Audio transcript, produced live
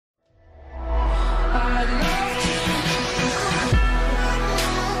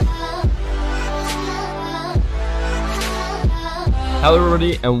Hello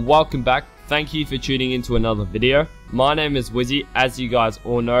everybody and welcome back. Thank you for tuning into another video. My name is Weizzey, as you guys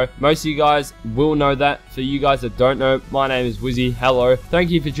all know. Most of you guys will know that. For you guys that don't know, my name is Weizzey. Hello. Thank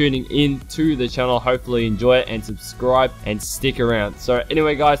you for tuning in to the channel. Hopefully you enjoy it and subscribe and stick around. So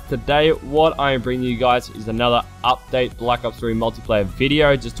anyway guys, today what I am bringing you guys is another update Black Ops 3 multiplayer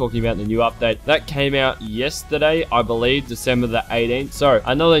video. Just talking about the new update that came out yesterday, I believe, December the 18th. So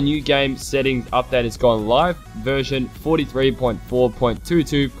another new game settings update has gone live. Version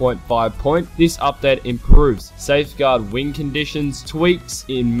 43.4.22.5. This update improves safeguard win conditions, tweaks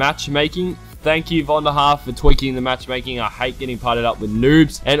in matchmaking. Thank you, Vonderhaar, for tweaking the matchmaking. I hate getting partied up with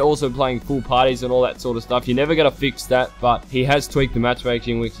noobs and also playing full parties and all that sort of stuff. You're never going to fix that, but he has tweaked the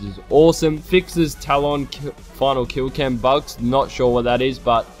matchmaking, which is awesome. Fixes Talon final kill cam bugs. Not sure what that is,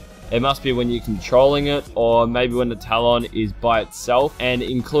 but it must be when you're controlling it, or maybe when the Talon is by itself, and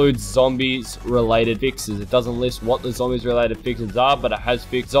includes zombies related fixes. It doesn't list what the zombies related fixes are, but it has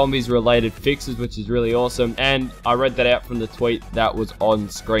fixed zombies related fixes, which is really awesome. And I read that out from the tweet that was on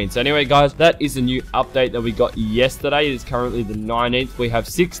screen. So anyway guys, that is the new update that we got yesterday. It is currently the 19th. We have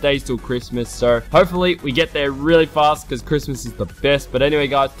 6 days till Christmas, so hopefully we get there really fast because Christmas is the best. But anyway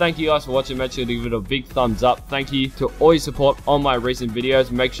guys, thank you guys for watching. Make sure to give it a big thumbs up. Thank you to all your support on my recent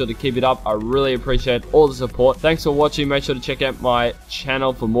videos. Make sure to keep it up. I really appreciate all the support. Thanks for watching. Make sure to check out my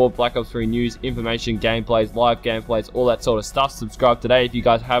channel for more Black Ops 3 news, information, gameplays, live gameplays, all that sort of stuff. Subscribe today if you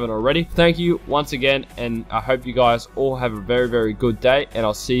guys haven't already. Thank you once again, and I hope you guys all have a very, very good day, and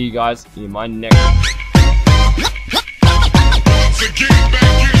I'll see you guys in my next